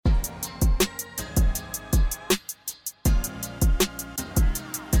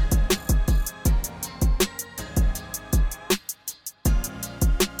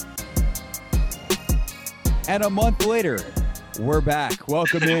And a month later, we're back.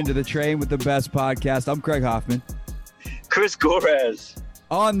 Welcome into the Train with the Best podcast. I'm Craig Hoffman. Chris Gorez.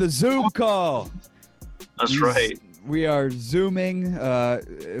 On the Zoom call. That's right. We are Zooming a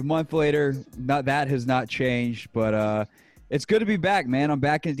month later. That has not changed, but it's good to be back, man. I'm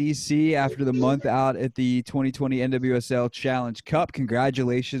back in D.C. after the month out at the 2020 NWSL Challenge Cup.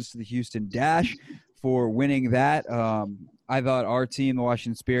 Congratulations to the Houston Dash for winning that. I thought our team, the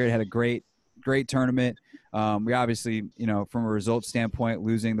Washington Spirit, had a great tournament. We obviously, from a results standpoint,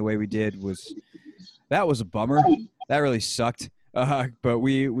 losing the way we did was a bummer. That really sucked. But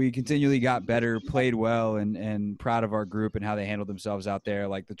we continually got better, played well, and proud of our group and how they handled themselves out there,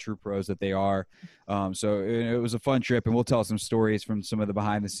 like the true pros that they are. So it was a fun trip, and we'll tell some stories from some of the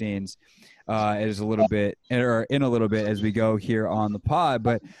behind the scenes in a little bit as we go here on the pod.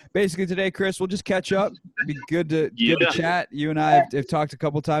 But basically today, Chris, we'll just catch up. It'd be good to chat. You and I have talked a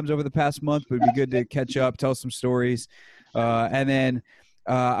couple times over the past month, but it'd be good to catch up, tell some stories, and then.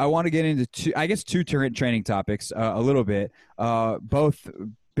 I want to get into two training topics a little bit, both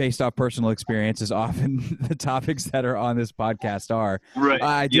based off personal experience, as often the topics that are on this podcast are. Right.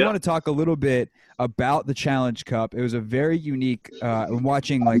 I do want to talk a little bit about the Challenge Cup. It was a very unique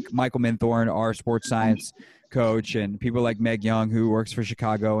watching like Michael Minthorn, our sports science coach, and people like Meg Young, who works for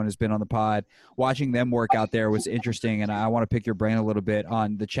Chicago and has been on the pod. Watching them work out there was interesting, and I want to pick your brain a little bit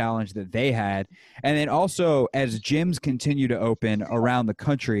on the challenge that they had. And then also, as gyms continue to open around the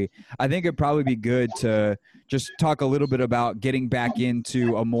country, I think it'd probably be good to just talk a little bit about getting back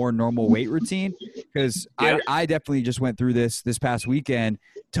into a more normal weight routine, because I definitely just went through this past weekend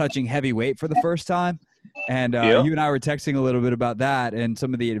touching heavy weight for the first time. And you and I were texting a little bit about that and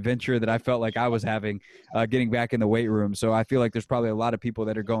some of the adventure that I felt like I was having getting back in the weight room. So I feel like there's probably a lot of people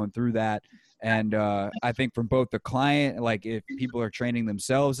that are going through that. And I think from both the client, like if people are training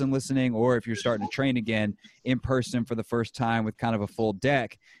themselves and listening, or if you're starting to train again in person for the first time with kind of a full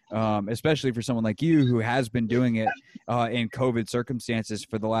deck, especially for someone like you who has been doing it in COVID circumstances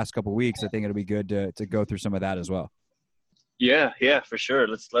for the last couple of weeks, I think it'll be good to go through some of that as well. Yeah, for sure.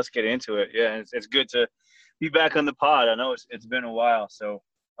 Let's get into it. Yeah, it's good to be back on the pod. I know it's been a while. So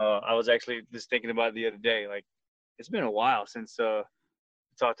I was actually just thinking about it the other day. Like, it's been a while since we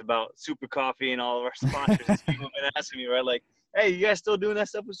talked about Super Coffee and all of our sponsors. People have been asking me, right? Like, hey, you guys still doing that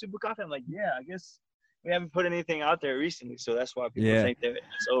stuff with Super Coffee? I'm like, yeah, I guess we haven't put anything out there recently, so that's why people think that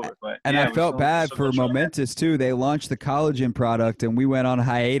it's over. But I felt bad for Momentous too. They launched the collagen product, and we went on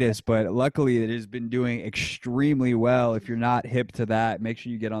hiatus. But luckily, it has been doing extremely well. If you're not hip to that, make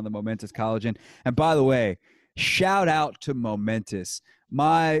sure you get on the Momentous collagen. And by the way, shout out to Momentous.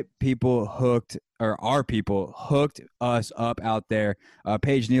 My people our people hooked us up out there.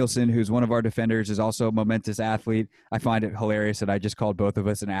 Paige Nielsen, who's one of our defenders, is also a Momentous athlete. I find it hilarious that I just called both of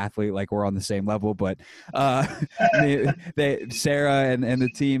us an athlete, like we're on the same level. But Sarah and the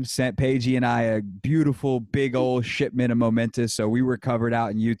team sent Paige and I a beautiful big old shipment of Momentous. So we were covered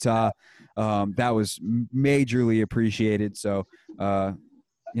out in Utah. That was majorly appreciated. So,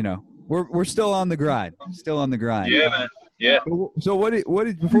 we're still on the grind. Yeah, man. Yeah. So what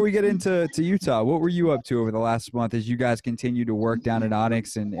did before we get into Utah, what were you up to over the last month as you guys continued to work down at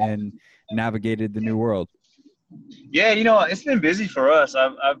Onyx and navigated the new world? Yeah, it's been busy for us.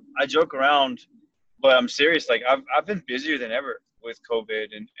 I joke around, but I'm serious. Like I've been busier than ever with COVID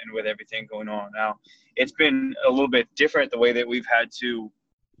and with everything going on. Now, it's been a little bit different the way that we've had to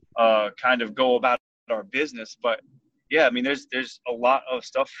kind of go about our business, but yeah, I mean, there's a lot of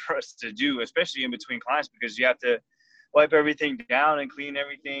stuff for us to do, especially in between clients, because you have to wipe everything down and clean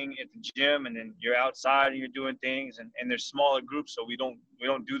everything at the gym, and then you're outside and you're doing things, and there's smaller groups, so we don't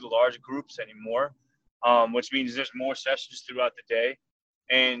do the large groups anymore, which means there's more sessions throughout the day.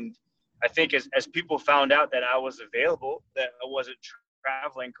 And I think as people found out that I was available, that I wasn't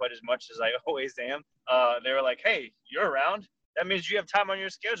traveling quite as much as I always am, they were like, hey, you're around, that means you have time on your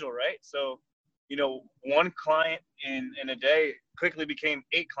schedule, right? So one client in a day quickly became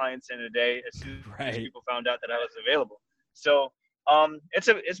 8 clients in a day as soon as people found out that I was available. So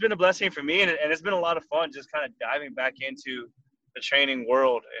it's been a blessing for me, and it's been a lot of fun just kind of diving back into the training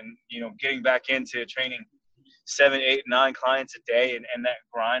world and, getting back into training 7, 8, 9 clients a day and that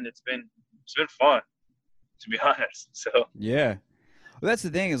grind. It's been fun, to be honest. So yeah. Well, that's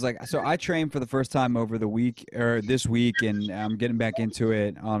the thing is so I trained for the first time over the week or this week, and I'm getting back into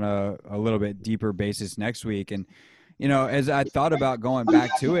it on a little bit deeper basis next week. And, as I thought about going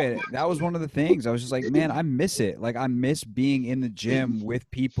back to it, that was one of the things. I was just like, man, I miss it. Like, I miss being in the gym with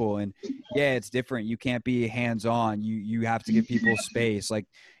people. And yeah, it's different. You can't be hands-on. You have to give people space. Like,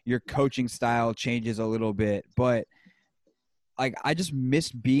 your coaching style changes a little bit, but like I just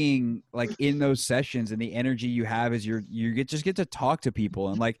miss being like in those sessions and the energy you have as just get to talk to people.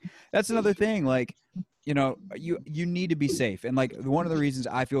 And like that's another thing, like, you know, you need to be safe. And like one of the reasons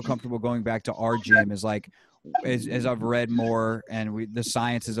I feel comfortable going back to our gym is like as I've read more and the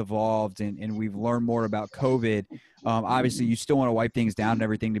science has evolved and we've learned more about COVID. Obviously you still want to wipe things down and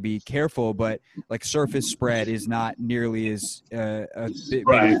everything to be careful, but like surface spread is not nearly as a big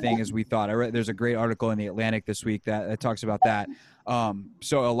a thing as we thought. I read there's a great article in the Atlantic this week that talks about that.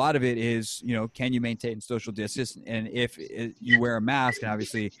 So a lot of it is, you know, can you maintain social distance? And if you wear a mask, and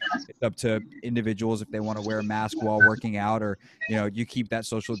obviously it's up to individuals if they want to wear a mask while working out, or, you know, you keep that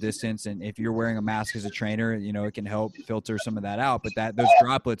social distance. And if you're wearing a mask as a trainer, you know, it can help filter some of that out, but those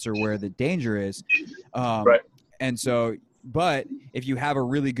droplets are where the danger is. And so, but if you have a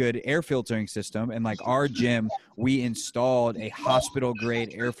really good air filtering system, and like our gym, we installed a hospital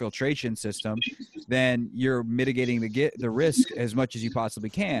grade air filtration system, then you're mitigating the risk as much as you possibly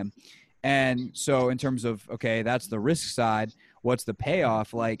can. And so in terms of, okay, that's the risk side. What's the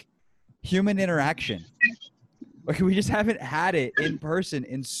payoff? Like human interaction. Like we just haven't had it in person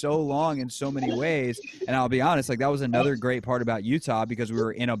in so long in so many ways. And I'll be honest, like that was another great part about Utah, because we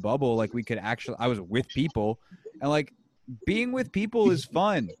were in a bubble. Like we could actually, I was with people, and like being with people is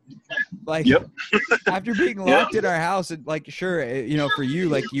fun. Like after being locked in our house, and like, sure, you know, for you,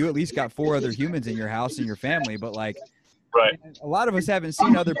 like you at least got 4 other humans in your house and your family, but like a lot of us haven't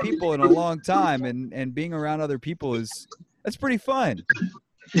seen other people in a long time, and being around other people that's pretty fun.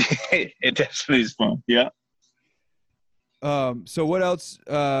 It definitely is fun. Yeah. So what else?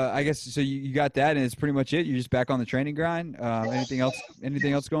 I guess so. You got that, and it's pretty much it. You're just back on the training grind. Anything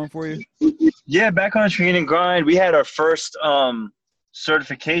else going for you? Yeah, back on the training grind. We had our first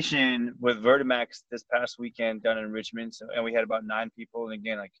certification with Vertimax this past weekend down in Richmond, and we had about 9 people. And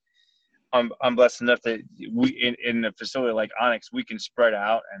again, like I'm blessed enough that we in a facility like Onyx, we can spread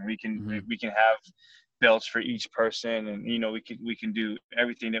out, and we can have belts for each person, and you know we can do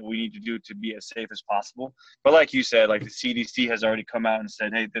everything that we need to do to be as safe as possible. But like you said, like the CDC has already come out and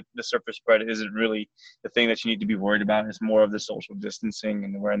said, hey, the surface spread isn't really the thing that you need to be worried about. It's more of the social distancing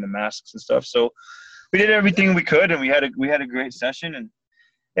and wearing the masks and stuff. So we did everything we could, and we had a great session. And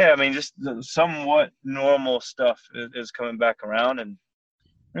yeah, I mean, just the somewhat normal stuff is coming back around. And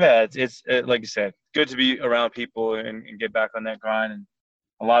yeah, it's like you said, good to be around people and get back on that grind. And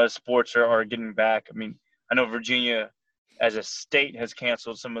a lot of sports are getting back. I mean, I know Virginia as a state has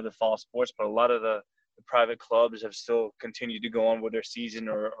canceled some of the fall sports, but a lot of the private clubs have still continued to go on with their season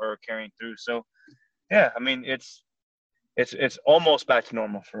or carrying through. So, yeah, I mean, it's almost back to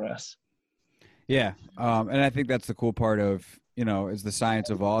normal for us. Yeah, and I think that's the cool part of, you know, as the science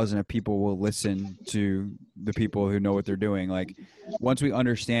evolves and if people will listen to the people who know what they're doing. Like once we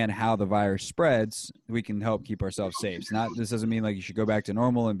understand how the virus spreads, we can help keep ourselves safe. This doesn't mean like you should go back to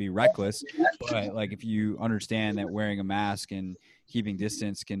normal and be reckless, but like if you understand that wearing a mask and keeping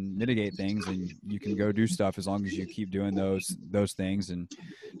distance can mitigate things, and you can go do stuff as long as you keep doing those things and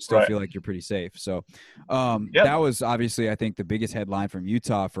still feel like you're pretty safe. So that was obviously, I think the biggest headline from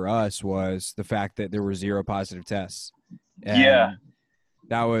Utah for us was the fact that there were 0 positive tests. And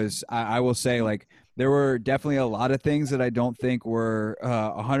that was, I will say, like, there were definitely a lot of things that I don't think were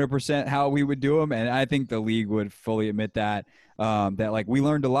 100% how we would do them. And I think the league would fully admit that, that like we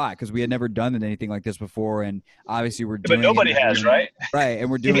learned a lot because we had never done anything like this before. And obviously we're doing but nobody has, right? Right.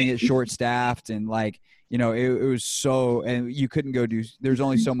 And we're doing it short staffed, and like, you know, it was so, and you couldn't go there's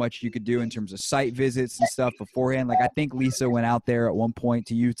only so much you could do in terms of site visits and stuff beforehand. Like I think Lisa went out there at one point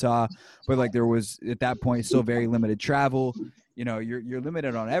to Utah, but like there was at that point still very limited travel. You know, you're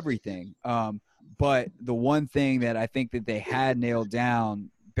limited on everything. But the one thing that I think that they had nailed down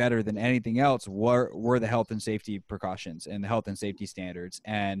better than anything else were the health and safety precautions and the health and safety standards.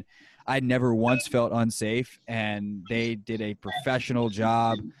 And I never once felt unsafe, and they did a professional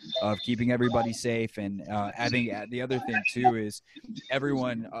job of keeping everybody safe. And I think the other thing too is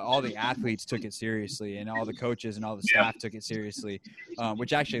everyone, all the athletes took it seriously, and all the coaches and all the staff took it seriously,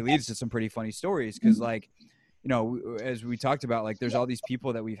 which actually leads to some pretty funny stories. Cause like, you know, as we talked about, like there's all these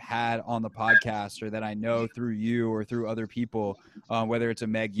people that we've had on the podcast or that I know through you or through other people, whether it's a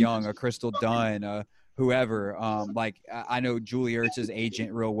Meg Young, a Crystal Dunn, whoever. Like I know Julie Ertz's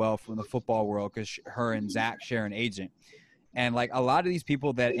agent real well from the football world because her and Zach share an agent. And like a lot of these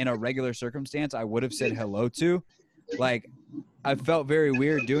people that in a regular circumstance I would have said hello to, like I felt very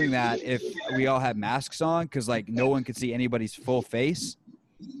weird doing that if we all had masks on, because like no one could see anybody's full face.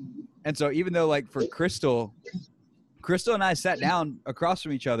 And so even though like for Crystal and I sat down across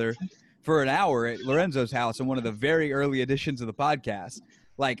from each other for an hour at Lorenzo's house in one of the very early editions of the podcast,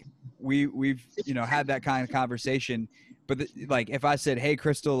 like we've, you know, had that kind of conversation, But like, if I said, "Hey,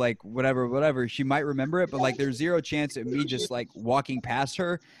 Crystal," like whatever, she might remember it. But like, there's zero chance of me just like walking past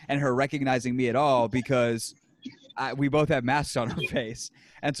her and her recognizing me at all because we both have masks on our face.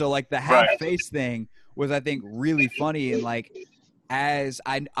 And so like the half face thing was, I think, really funny. And like, as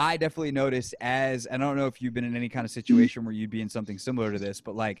I definitely noticed, as I don't know if you've been in any kind of situation where you'd be in something similar to this,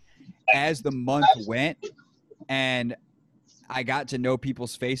 but like as the month went and I got to know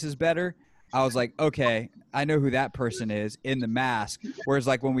people's faces better, I was like, okay, I know who that person is in the mask. Whereas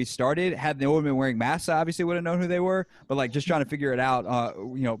like when we started, had no one been wearing masks, I obviously would have known who they were. But like just trying to figure it out,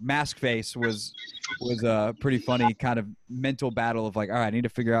 mask face was a pretty funny kind of mental battle of like, all right, I need to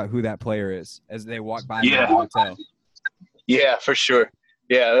figure out who that player is as they walk by me in the hotel. Yeah, for sure.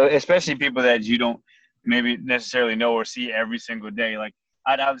 Yeah, especially people that you don't maybe necessarily know or see every single day. Like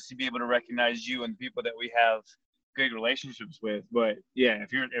I'd obviously be able to recognize you and people that we have good relationships with. But yeah,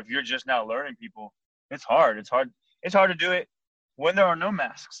 if you're just now learning people, it's hard. It's hard to do it when there are no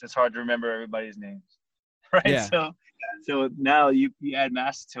masks. It's hard to remember everybody's names, right? Yeah. So now you add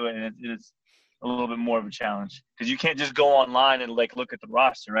masks to it, and it's a little bit more of a challenge because you can't just go online and like look at the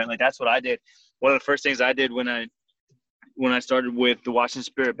roster, right? Like that's what I did. One of the first things I did when I started with the Washington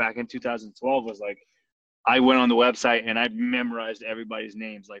Spirit back in 2012 was like I went on the website and I memorized everybody's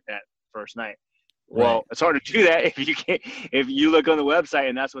names like that first night. Well, right. It's hard to do that if you look on the website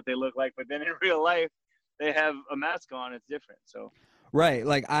and that's what they look like, but then in real life they have a mask on. It's different. So. Right.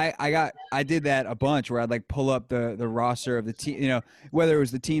 Like I did that a bunch where I'd like pull up the roster of the team, whether it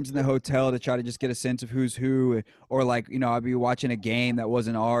was the teams in the hotel to try to just get a sense of who's who, or like, I'd be watching a game that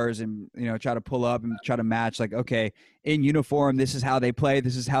wasn't ours and, try to pull up and try to match like, okay, in uniform, this is how they play.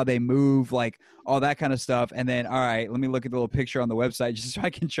 This is how they move, like all that kind of stuff. And then, all right, let me look at the little picture on the website just so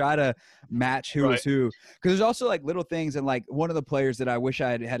I can try to match who is who. Because there's also like little things. And like one of the players that I wish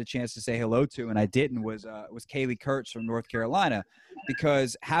I had a chance to say hello to and I didn't was Kaylee Kurtz from North Carolina.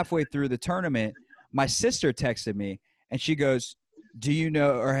 Because halfway through the tournament, my sister texted me and she goes, "Do you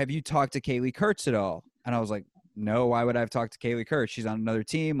know or have you talked to Kaylee Kurtz at all?" And I was like, "No, why would I have talked to Kaylee Kurtz? She's on another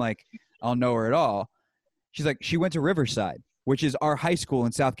team. Like, I don't know her at all." She's like, "She went to Riverside, which is our high school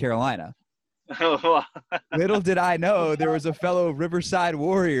in South Carolina." Little did I know there was a fellow Riverside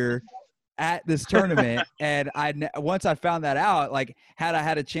Warrior at this tournament. And once I found that out, like had I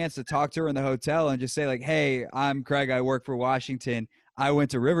had a chance to talk to her in the hotel and just say like, "Hey, I'm Craig. I work for Washington. I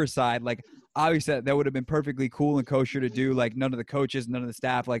went to Riverside." Like obviously that would have been perfectly cool and kosher to do. Like none of the coaches, none of the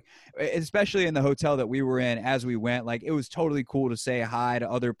staff, like especially in the hotel that we were in as we went, like it was totally cool to say hi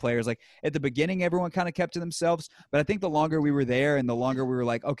to other players. Like at the beginning, everyone kind of kept to themselves, but I think the longer we were there and the longer we were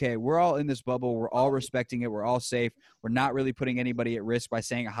like, okay, we're all in this bubble. We're all respecting it. We're all safe. We're not really putting anybody at risk by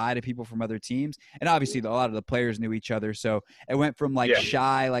saying hi to people from other teams. And obviously a lot of the players knew each other. So it went from like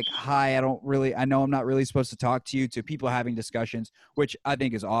shy, like, "Hi, I know I'm not really supposed to talk to you," to people having discussions, which I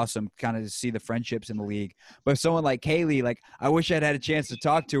think is awesome kind of to see the friendships in the league. But someone like Kaylee, like I wish I'd had a chance to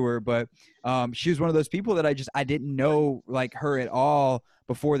talk to her, but she was one of those people that I didn't know like her at all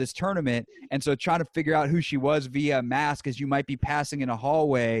before this tournament. And so trying to figure out who she was via mask, as you might be passing in a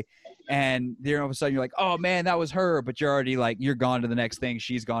hallway and then all of a sudden you're like, "Oh man, that was her," but you're already like, you're gone to the next thing.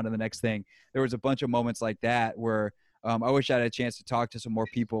 She's gone to the next thing. There was a bunch of moments like that where I wish I had a chance to talk to some more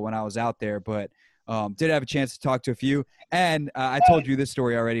people when I was out there, but did have a chance to talk to a few. And I told you this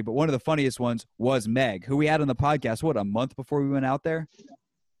story already, but one of the funniest ones was Meg, who we had on the podcast, a month before we went out there?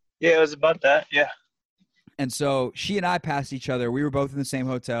 Yeah, it was about that. Yeah. And so she and I passed each other. We were both in the same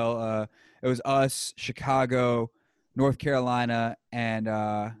hotel. It was us, Chicago, North Carolina, and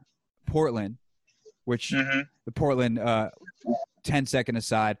Portland, which the Portland 10-second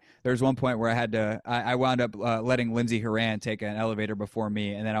aside, there was one point where I wound up letting Lindsey Horan take an elevator before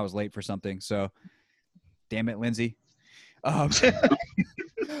me, and then I was late for something. So, damn it, Lindsey. But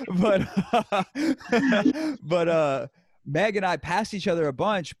Meg and I passed each other a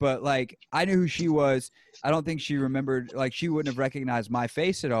bunch, but like I knew who she was. I don't think she remembered, like she wouldn't have recognized my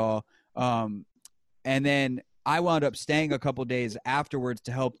face at all. And then I wound up staying a couple days afterwards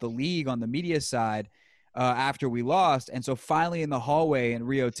to help the league on the media side after we lost. And so finally in the hallway in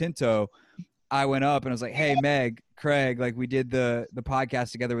Rio Tinto, I went up and I was like, "Hey, Meg, Craig, like we did the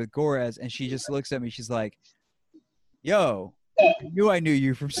podcast together with Gorez." And she just looks at me. She's like, "Yo, I knew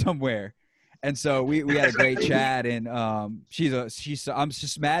you from somewhere." And so we had a great chat. And I'm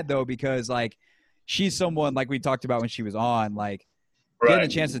just mad though, because like she's someone like we talked about when she was on, like getting a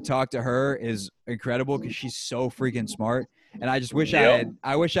chance to talk to her is incredible because she's so freaking smart. And I just wish I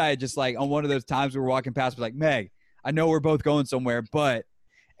had just like on one of those times we were walking past, like, "Meg, I know we're both going somewhere, but,"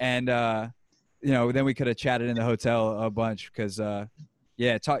 and then we could have chatted in the hotel a bunch because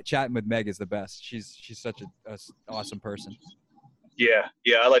Yeah, chatting with Meg is the best. She's such a awesome person. Yeah,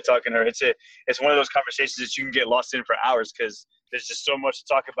 I like talking to her. It's one of those conversations that you can get lost in for hours because there's just so much to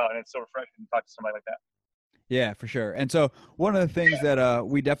talk about, and it's so refreshing to talk to somebody like that. Yeah, for sure. And so one of the things that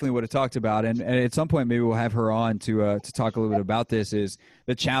we definitely would have talked about, and at some point maybe we'll have her on to talk a little bit about this, is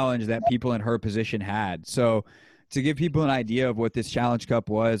the challenge that people in her position had. So to give people an idea of what this Challenge Cup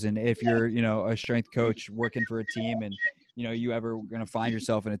was, and if you're a strength coach working for a team, and you ever going to find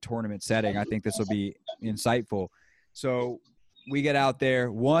yourself in a tournament setting, I think this will be insightful. So we get out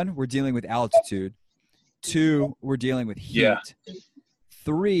there. 1, we're dealing with altitude. 2, we're dealing with heat. Yeah.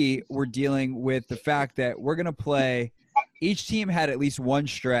 3, we're dealing with the fact that we're going to play – each team had at least one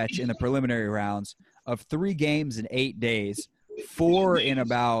stretch in the preliminary rounds of 3 games in 8 days, 4 in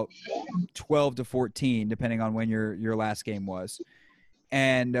about 12 to 14, depending on when your last game was.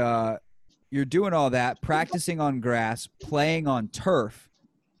 And you're doing all that, practicing on grass, playing on turf,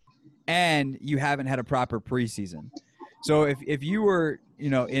 and you haven't had a proper preseason. So if you were –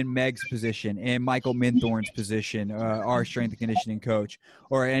 in Meg's position, in Michael Minthorn's position, our strength and conditioning coach,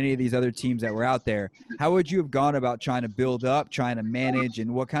 or any of these other teams that were out there, how would you have gone about trying to build up, trying to manage,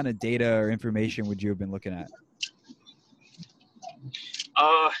 and what kind of data or information would you have been looking at?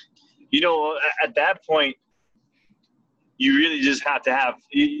 At that point, you really just have to have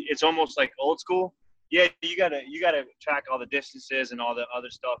 – it's almost like old school. Yeah, you gotta track all the distances and all the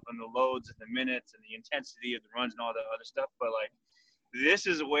other stuff and the loads and the minutes and the intensity of the runs and all the other stuff, but like, this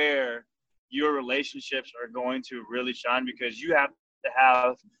is where your relationships are going to really shine, because you have to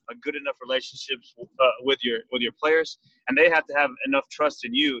have a good enough relationships with your players, and they have to have enough trust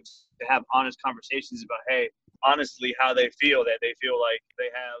in you to have honest conversations about, hey, honestly, how they feel, that they feel like they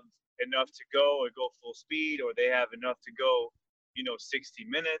have enough to go full speed, or they have enough to go 60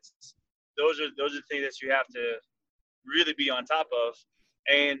 minutes. Those are things that you have to really be on top of.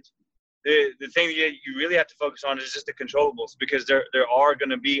 And the thing that you really have to focus on is just the controllables, because there are going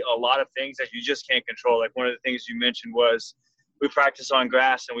to be a lot of things that you just can't control. Like one of the things you mentioned was we practice on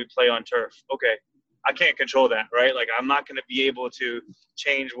grass and we play on turf. Okay, I can't control that, right? Like, I'm not going to be able to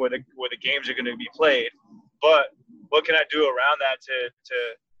change where the games are going to be played. But what can I do around that to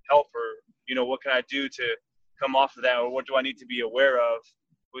help, or what can I do to come off of that, or what do I need to be aware of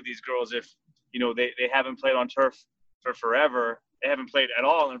with these girls if they haven't played on turf for forever. They haven't played at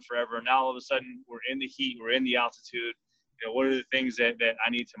all in forever. And now all of a sudden we're in the heat, we're in the altitude. What are the things that I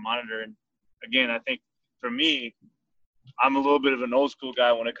need to monitor? And again, I think for me, I'm a little bit of an old school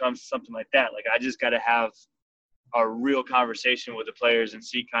guy when it comes to something like that. Like, I just got to have a real conversation with the players and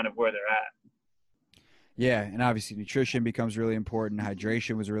see kind of where they're at. Yeah, and obviously nutrition becomes really important.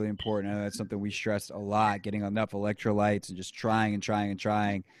 Hydration was really important. I know that's something we stressed a lot, getting enough electrolytes and just trying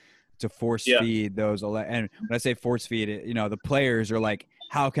to force feed those. And when I say force feed, the players are like,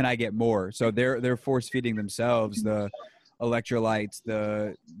 how can I get more? So they're force feeding themselves the electrolytes,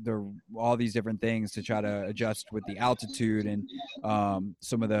 the all these different things to try to adjust with the altitude, and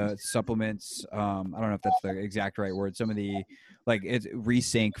some of the supplements. I don't know if that's the exact right word. Some of the, like, it's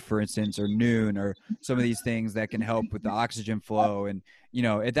Resync, for instance, or Noon, or some of these things that can help with the oxygen flow. And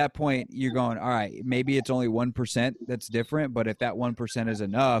at that point you're going, all right, maybe it's only 1% that's different, but if that 1% is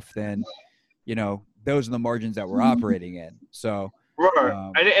enough, then those are the margins that we're operating in. So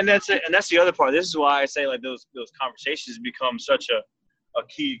and that's it. And that's the other part. This is why I say, like, those conversations become such a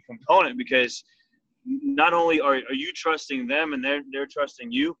key component, because not only are you trusting them and they're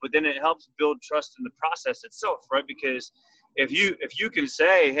trusting you, but then it helps build trust in the process itself, right? Because if you can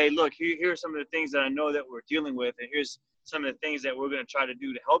say, hey, look, here are some of the things that I know that we're dealing with, and here's some of the things that we're going to try to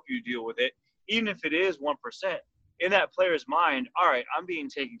do to help you deal with it, even if it is 1%, in that player's mind, all right, I'm being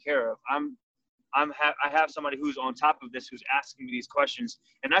taken care of. I have somebody who's on top of this, who's asking me these questions,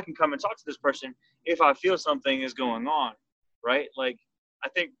 and I can come and talk to this person if I feel something is going on, right? Like, I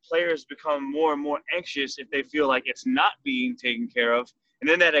think players become more and more anxious if they feel like it's not being taken care of, and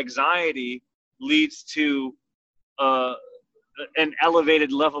then that anxiety leads to an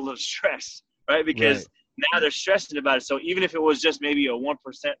elevated level of stress, right? Because now they're stressing about it. So even if it was just maybe a 1%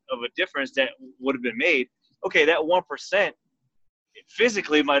 of a difference that would have been made, okay, that 1%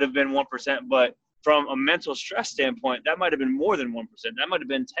 physically might have been 1%, but from a mental stress standpoint, that might have been more than 1%. That might have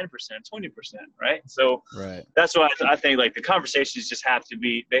been 10%, 20%, right? So that's why I think, like, the conversations just have to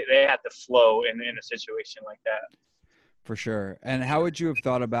be, they have to flow in a situation like that. For sure. And how would you have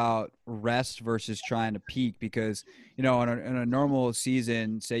thought about rest versus trying to peak? Because, in a normal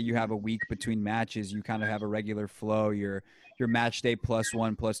season, say you have a week between matches, you kind of have a regular flow. Your match day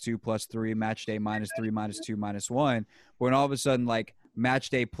 +1, +2, +3, match day -3, -2, -1. But when all of a sudden, like, match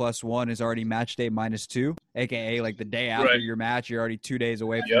day +1 is already match day -2, aka like the day after your match, you're already 2 days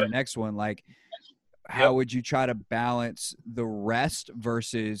away from your next one. Like, how would you try to balance the rest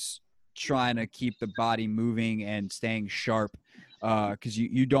versus trying to keep the body moving and staying sharp? Because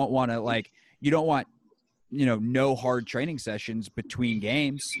you don't want to no hard training sessions between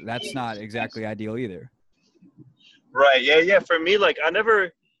games. That's not exactly ideal either. Right. Yeah. For me, like, I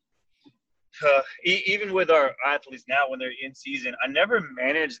never even with our athletes now when they're in season, I never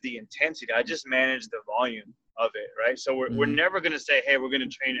manage the intensity. I just manage the volume of it, right? So we're never going to say, hey, we're going to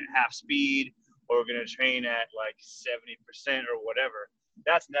train at half speed or we're going to train at like 70% or whatever.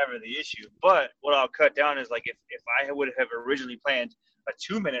 That's never the issue. But what I'll cut down is, like, if I would have originally planned a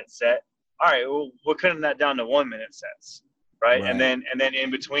 2-minute set, all right, well, we're cutting that down to 1-minute sets, right? And then in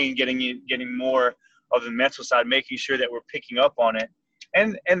between getting more of the mental side, making sure that we're picking up on it.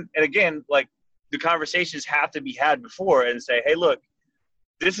 And again, like, the conversations have to be had before and say, hey, look,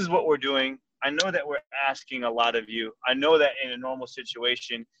 this is what we're doing. I know that we're asking a lot of you. I know that in a normal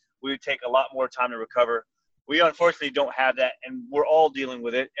situation, we would take a lot more time to recover. We unfortunately don't have that, and we're all dealing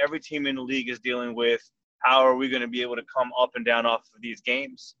with it. Every team in the league is dealing with how are we going to be able to come up and down off of these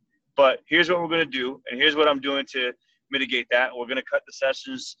games. But here's what we're going to do, and here's what I'm doing to mitigate that. We're going to cut the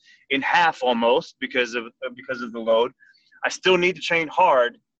sessions in half almost because of the load. I still need to train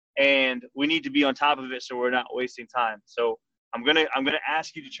hard, and we need to be on top of it so we're not wasting time. So I'm gonna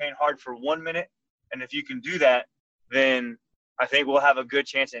ask you to train hard for 1 minute, and if you can do that, then I think we'll have a good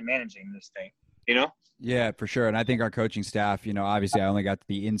chance at managing this thing, you know? Yeah, for sure. And I think our coaching staff, obviously I only got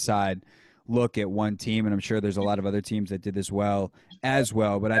the inside look at one team, and I'm sure there's a lot of other teams that did this well as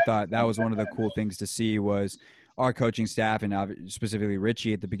well. But I thought that was one of the cool things to see was our coaching staff, and specifically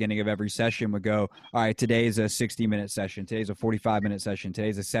Richie, at the beginning of every session would go, all right, today's a 60-minute session. Today's a 45-minute session.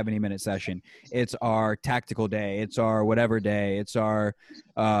 Today's a 70-minute session. It's our tactical day. It's our whatever day. It's our,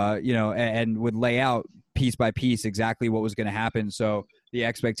 and would lay out piece by piece exactly what was going to happen. So the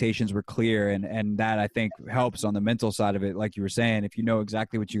expectations were clear, and that, I think, helps on the mental side of it. Like you were saying, if you know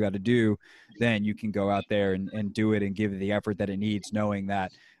exactly what you got to do, then you can go out there and do it and give it the effort that it needs, knowing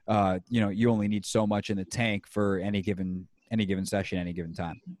that, you only need so much in the tank for any given session, any given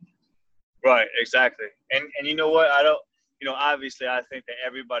time. Right, exactly. And you know what? Obviously I think that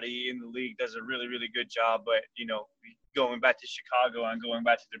everybody in the league does a really, really good job, but, going back to Chicago and going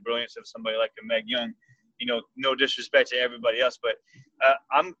back to the brilliance of somebody like a Meg Young, no disrespect to everybody else, but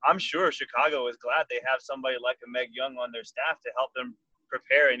I'm sure Chicago is glad they have somebody like a Meg Young on their staff to help them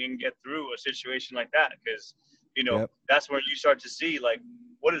prepare and even get through a situation like that. Because, that's where you start to see, like,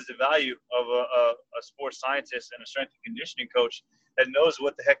 what is the value of a sports scientist and a strength and conditioning coach that knows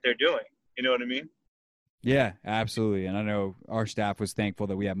what the heck they're doing. You know what I mean? Yeah, absolutely. And I know our staff was thankful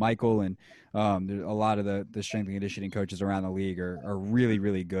that we have Michael, and a lot of the strength and conditioning coaches around the league are really,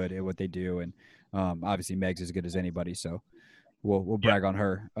 really good at what they do. And obviously Meg's as good as anybody. So we'll brag on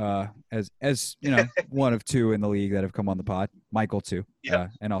her as one of two in the league that have come on the pod. Michael too,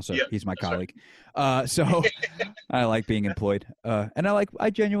 and also he's my colleague. So I like being employed, and I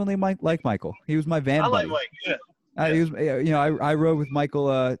genuinely like Michael. He was my van buddy. Like Mike. I rode with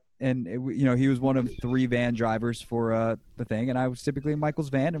Michael, and he was one of 3 van drivers for the thing, and I was typically in Michael's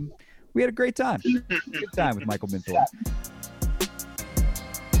van, and we had a great time. Good time with Michael Minthorpe.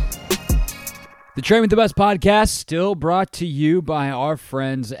 The Train with the Best podcast still brought to you by our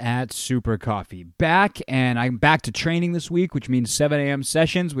friends at Super Coffee. And I'm back to training this week, which means 7 a.m.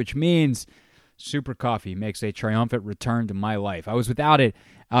 sessions, which means Super Coffee makes a triumphant return to my life. I was without it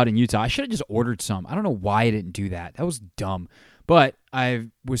out in Utah. I should have just ordered some. I don't know why I didn't do that. That was dumb. But I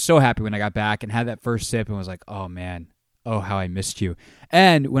was so happy when I got back and had that first sip and was like, oh, man. Oh, how I missed you.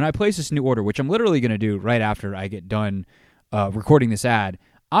 And when I place this new order, which I'm literally going to do right after I get done recording this ad,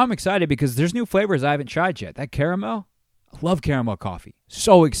 I'm excited because there's new flavors I haven't tried yet. That caramel, I love caramel coffee.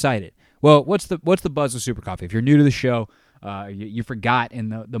 So excited. Well, what's the buzz with Super Coffee? If you're new to the show, you forgot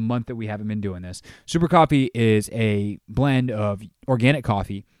in the month that we haven't been doing this. Super Coffee is a blend of organic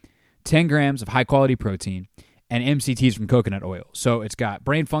coffee, 10 grams of high-quality protein, and MCTs from coconut oil. So it's got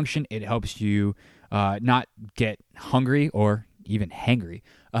brain function. It helps you not get hungry or even hangry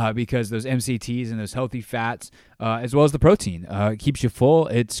because those MCTs and those healthy fats, as well as the protein, keeps you full.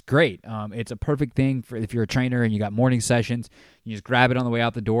 It's great. It's a perfect thing for if you're a trainer and you got morning sessions. You just grab it on the way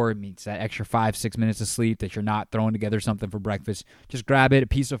out the door. It means that extra 5-6 minutes of sleep that you're not throwing together something for breakfast. Just grab it, a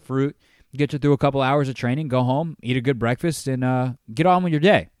piece of fruit, get you through a couple hours of training, go home, eat a good breakfast, and get on with your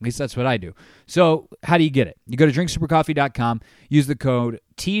day. At least that's what I do. So how do you get it? You go to drinksupercoffee.com, use the code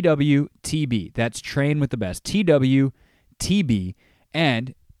TWTB. That's train with the best, TWTB,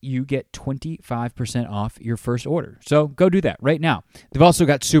 and you get 25% off your first order. So go do that right now. They've also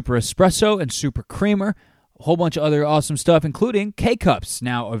got Super Espresso and Super Creamer, a whole bunch of other awesome stuff, including K-Cups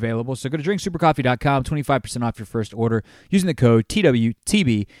now available. So go to drinksupercoffee.com, 25% off your first order using the code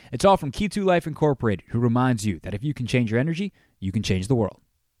TWTB. It's all from Key2 Life Incorporated, who reminds you that if you can change your energy, you can change the world.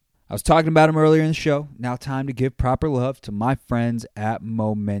 I was talking about them earlier in the show. Now time to give proper love to my friends at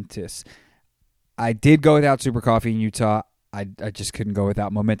Momentous. I did go without Super Coffee in Utah. I just couldn't go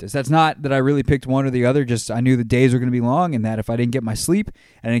without Momentous. That's not that I really picked one or the other. Just I knew the days were going to be long, and that if I didn't get my sleep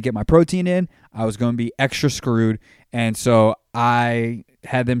and I didn't get my protein in, I was going to be extra screwed. And so I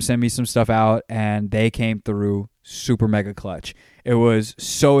had them send me some stuff out, and they came through super mega clutch. It was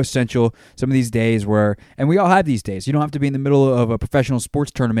so essential. Some of these days where, and we all have these days. You don't have to be in the middle of a professional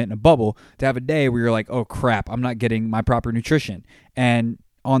sports tournament in a bubble to have a day where you're like, oh crap, I'm not getting my proper nutrition. And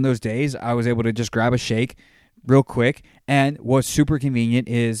on those days, I was able to just grab a shake real quick. And what's super convenient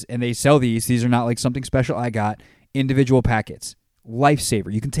is, and they sell these are not like something special I got, individual packets.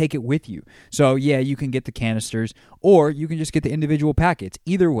 Lifesaver. You can take it with you. So yeah, you can get the canisters, or you can just get the individual packets.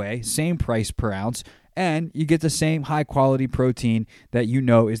 Either way, same price per ounce, and you get the same high quality protein that you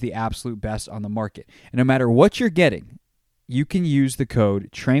know is the absolute best on the market. And no matter what you're getting, you can use the code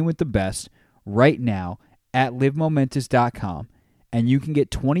TRAINWITHTHEBEST right now at livemomentous.com, and you can get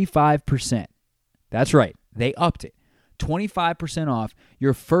 25%. That's right. They upped it. 25% off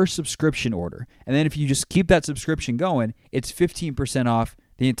your first subscription order. And then if you just keep that subscription going, it's 15% off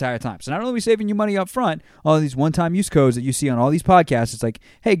the entire time. So not only are we saving you money up front, all these one-time use codes that you see on all these podcasts, it's like,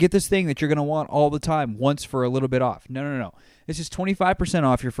 hey, get this thing that you're going to want all the time once for a little bit off. No. It's just 25%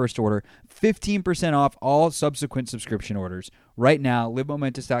 off your first order, 15% off all subsequent subscription orders. Right now,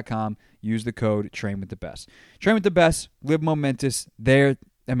 livemomentous.com. Use the code TRAINWITHTHEBEST. Train with the best. Live Momentous.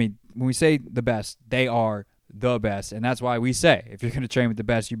 When we say the best, they are the best. And that's why we say, if you're going to train with the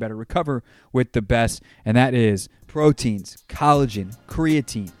best, you better recover with the best. And that is proteins, collagen,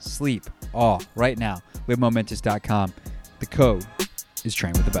 creatine, sleep, all right now. LiveMomentous.com. The code is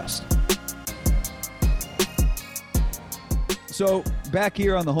train with the best. So back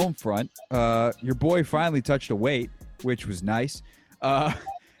here on the home front, your boy finally touched a weight, which was nice. It's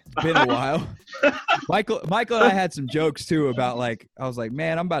been a while. Michael and I had some jokes too about I was like,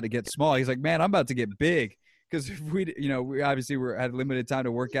 man, I'm about to get small. He's like, man, I'm about to get big. Because we obviously had limited time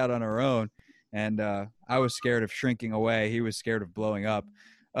to work out on our own, and I was scared of shrinking away. He was scared of blowing up,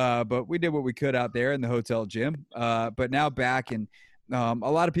 but we did what we could out there in the hotel gym. But now back, and a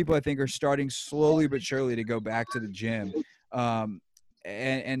lot of people I think are starting slowly but surely to go back to the gym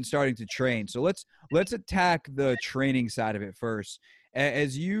and starting to train. So let's attack the training side of it first.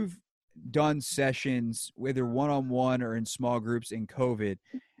 As you've done sessions, whether one-on-one or in small groups in COVID,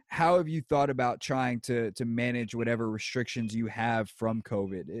 how have you thought about trying to manage whatever restrictions you have from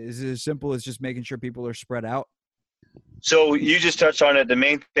COVID? Is it as simple as just making sure people are spread out? So you just touched on it. The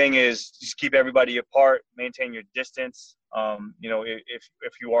main thing is just keep everybody apart, maintain your distance.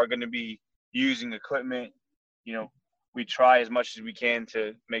 If you are going to be using equipment, we try as much as we can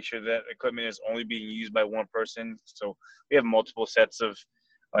to make sure that equipment is only being used by one person. So we have multiple sets of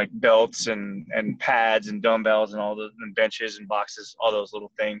like belts and pads and dumbbells and and benches and boxes, all those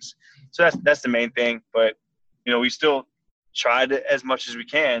little things. So that's the main thing. But, we still try to, as much as we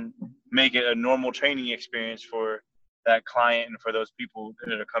can, make it a normal training experience for that client and for those people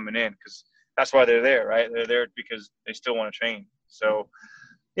that are coming in, because that's why they're there, right? They're there because they still want to train. So,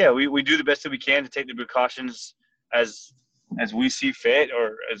 yeah, we do the best that we can to take the precautions as we see fit,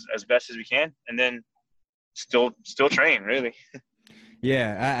 or as best as we can, and then still train, really.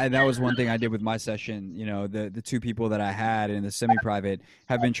 Yeah, that was one thing I did with my session. The two people that I had in the semi-private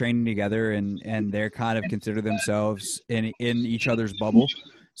have been training together, and they're kind of consider themselves in each other's bubble.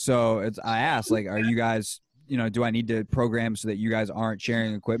 So I asked, are you guys, do I need to program so that you guys aren't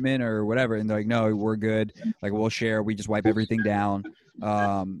sharing equipment or whatever? And they're like, no, we're good. We'll share. We just wipe everything down.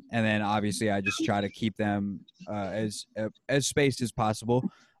 And then obviously I just try to keep them as spaced as possible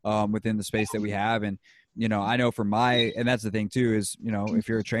within the space that we have. And I know and that's the thing too, is, if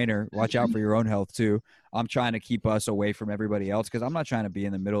you're a trainer, watch out for your own health too. I'm trying to keep us away from everybody else, because I'm not trying to be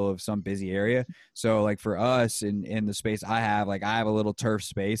in the middle of some busy area. So for us in the space I have a little turf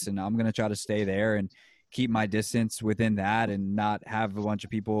space, and I'm going to try to stay there and keep my distance within that, and not have a bunch of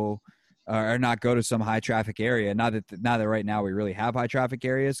people or not go to some high traffic area. Not that right now we really have high traffic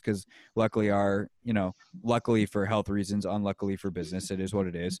areas, because luckily luckily for health reasons, unluckily for business, it is what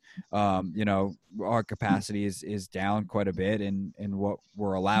it is. Our capacity is down quite a bit in what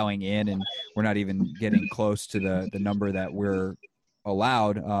we're allowing in, and we're not even getting close to the number that we're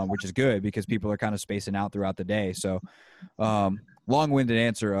allowed, which is good, because people are kind of spacing out throughout the day. So long-winded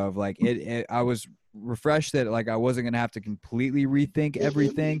answer of like I was refreshed that like I wasn't going to have to completely rethink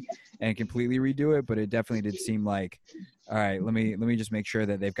everything and completely redo it, but it definitely did seem like, all right, let me just make sure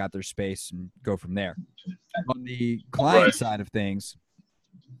that they've got their space and go from there. On the client side of things,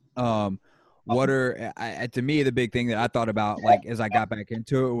 what are to me the big thing that I thought about like as I got back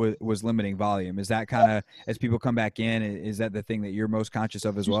into it was limiting volume. Is that kind of, as people come back in, is that the thing that you're most conscious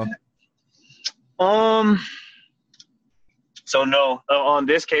of as well? So no, on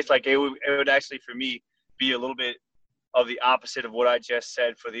this case, like it would actually for me be a little bit of the opposite of what I just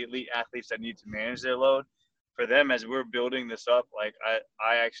said for the elite athletes that need to manage their load. For them, as we're building this up, like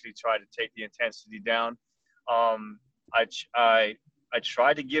I actually try to take the intensity down. I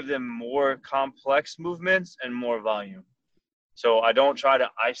try to give them more complex movements and more volume. So I don't try to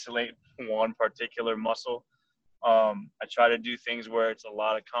isolate one particular muscle. I try to do things where it's a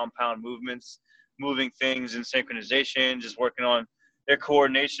lot of compound movements, moving things in synchronization, just working on their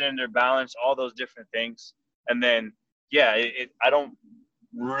coordination, their balance, all those different things. And then, yeah, I don't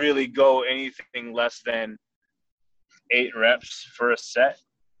really go anything less than 8 reps for a set,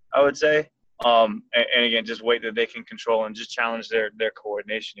 I would say. And again, just weight that they can control and just challenge their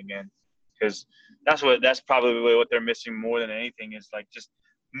coordination again. Because that's probably what they're missing more than anything is like just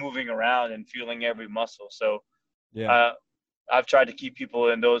moving around and feeling every muscle. So yeah. I've tried to keep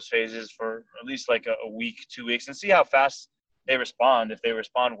people in those phases for at least like a week, 2 weeks, and see how fast they respond. If they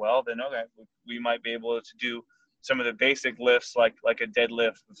respond well, then okay, we might be able to do some of the basic lifts like a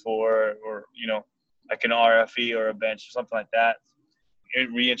deadlift before, or like an RFE or a bench or something like that.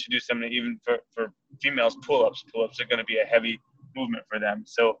 And reintroduce them to, even for females, pull-ups. Pull-ups are going to be a heavy movement for them.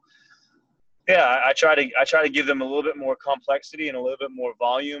 So yeah, I try to give them a little bit more complexity and a little bit more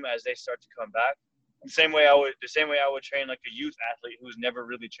volume as they start to come back. The same way I would train like a youth athlete who's never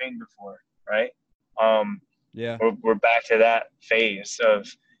really trained before, right? Yeah. We're back to that phase of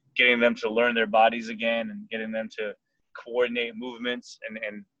getting them to learn their bodies again and getting them to coordinate movements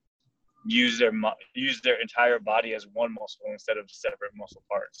and use their entire body as one muscle instead of separate muscle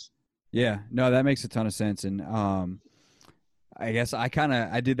parts. Yeah, no, that makes a ton of sense. And I guess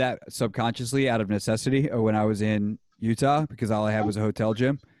I did that subconsciously out of necessity when I was in Utah, because all I had was a hotel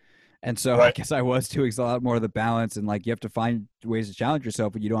gym. And so Right. I guess I was doing a lot more of the balance, and like you have to find ways to challenge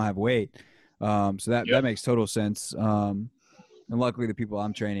yourself when you don't have weight. So that makes total sense. And luckily the people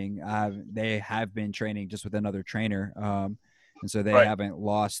I'm training, they have been training just with another trainer. And so they haven't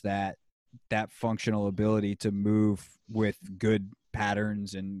lost that functional ability to move with good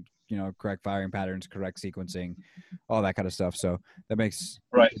patterns and, correct firing patterns, correct sequencing, all that kind of stuff. So that makes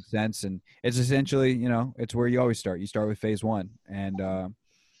good sense. And it's essentially, it's where you always start. You start with phase 1. And,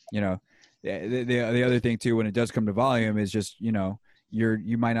 the other thing too, when it does come to volume, is just,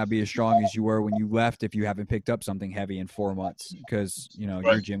 you might not be as strong as you were when you left if you haven't picked up something heavy in 4 months, because,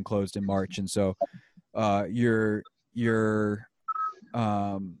 your gym closed in March. And so your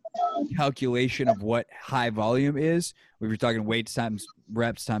calculation of what high volume is, if you're talking weights times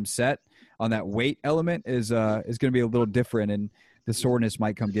reps times set, on that weight element is going to be a little different, and the soreness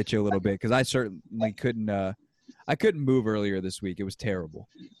might come get you a little bit, because I certainly couldn't move earlier this week. It was terrible.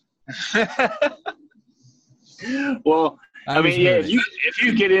 Well, I mean, yeah, if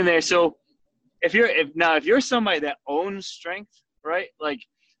you get in there, so if you're somebody that owns strength, right? Like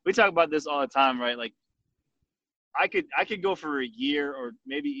we talk about this all the time, right? Like I could go for a year or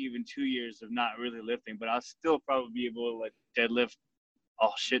maybe even 2 years of not really lifting, but I'll still probably be able to like deadlift a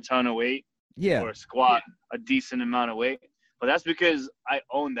shit ton of weight, or squat a decent amount of weight. But that's because I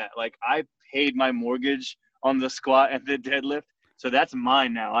own that. Like I paid my mortgage on the squat and the deadlift. So that's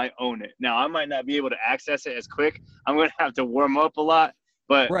mine now. I own it. Now I might not be able to access it as quick. I'm going to have to warm up a lot,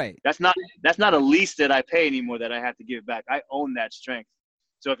 but that's not a lease that I pay anymore that I have to give back. I own that strength.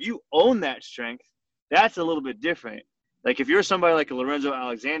 So if you own that strength, that's a little bit different. Like if you're somebody like a Lorenzo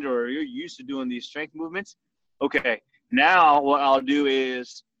Alexander, or you're used to doing these strength movements, okay, now what I'll do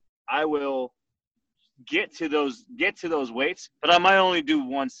is I will get to those weights, but I might only do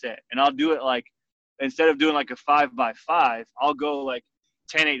one set, and I'll do it like, instead of doing like a 5x5, I'll go like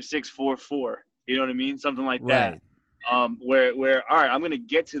 10, 8, 6, 4, 4. You know what I mean? Something like that. Where all right, I'm gonna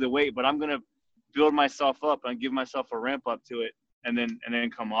get to the weight, but I'm gonna build myself up and give myself a ramp up to it, and then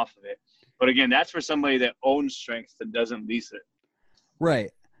come off of it. But again, that's for somebody that owns strength that doesn't lease it.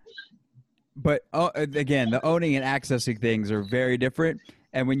 Right. But again, the owning and accessing things are very different.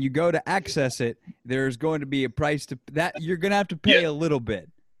 And when you go to access it, there's going to be a price to that. You're going to have to pay a little bit.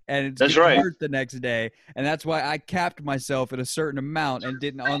 And it's going to hurt the next day. And that's why I capped myself at a certain amount and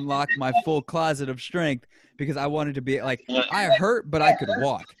didn't unlock my full closet of strength, because I wanted to be like, I hurt, but I could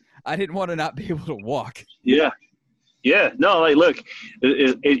walk. I didn't want to not be able to walk. Yeah. Yeah, no, like, look,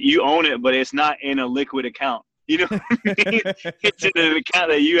 you own it, but it's not in a liquid account. You know what I mean? It's in an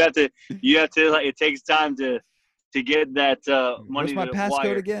account that you have to like. It takes time to get that money. What's my to passcode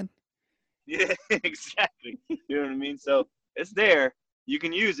wire. again? Yeah, exactly. You know what I mean? So it's there. You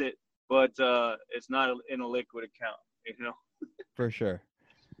can use it, but it's not in a liquid account. You know. For sure.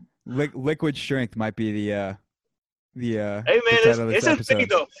 Liquid strength might be the Hey man, the title of this it's a episode. thing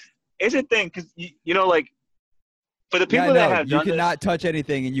though. It's a thing because you know, like, for the people Yeah, I that know. have You done cannot touch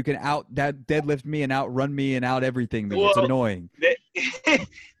anything, and you can deadlift me and outrun me and out everything. Me. It's Well, annoying.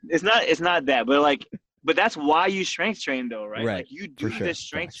 it's not that, but that's why you strength train though, right? Right, Like, you do for sure. this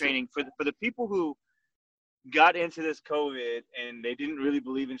strength Facts. training for the people who got into this COVID and they didn't really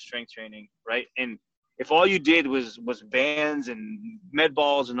believe in strength training, right? And if all you did was bands and med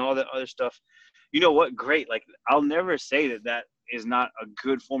balls and all that other stuff, you know what? Great. Like, I'll never say that is not a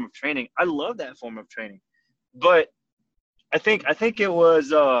good form of training. I love that form of training, but I think it was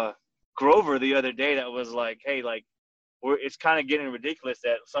Grover the other day that was like, hey, like, it's kind of getting ridiculous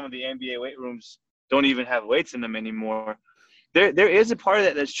that some of the NBA weight rooms don't even have weights in them anymore. There is a part of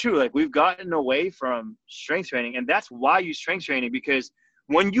that that's true. Like, we've gotten away from strength training, and that's why you strength training, because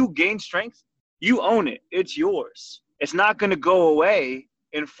when you gain strength, you own it. It's yours. It's not going to go away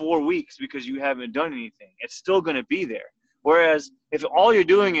in 4 weeks because you haven't done anything. It's still going to be there. Whereas if all you're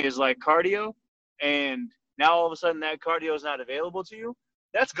doing is like cardio, and now all of a sudden that cardio is not available to you,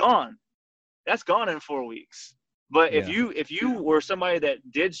 that's gone. That's gone in 4 weeks. But if you were somebody that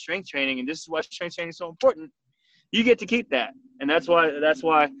did strength training, and this is why strength training is so important, you get to keep that. And that's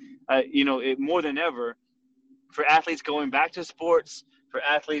why you know, it more than ever, for athletes going back to sports, for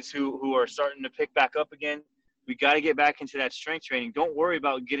athletes who are starting to pick back up again, we got to get back into that strength training. Don't worry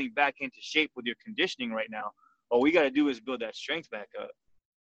about getting back into shape with your conditioning right now. All we got to do is build that strength back up.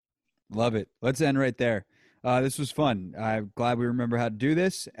 Love it. Let's end right there. This was fun. I'm glad we remember how to do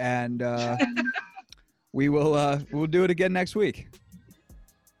this, and we'll do it again next week.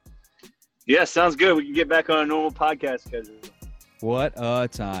 Yeah, sounds good. We can get back on a normal podcast schedule. What a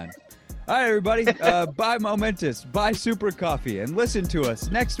time. All right, everybody. Buy Momentous, buy Super Coffee, and listen to us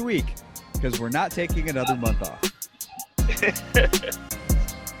next week, because we're not taking another month off.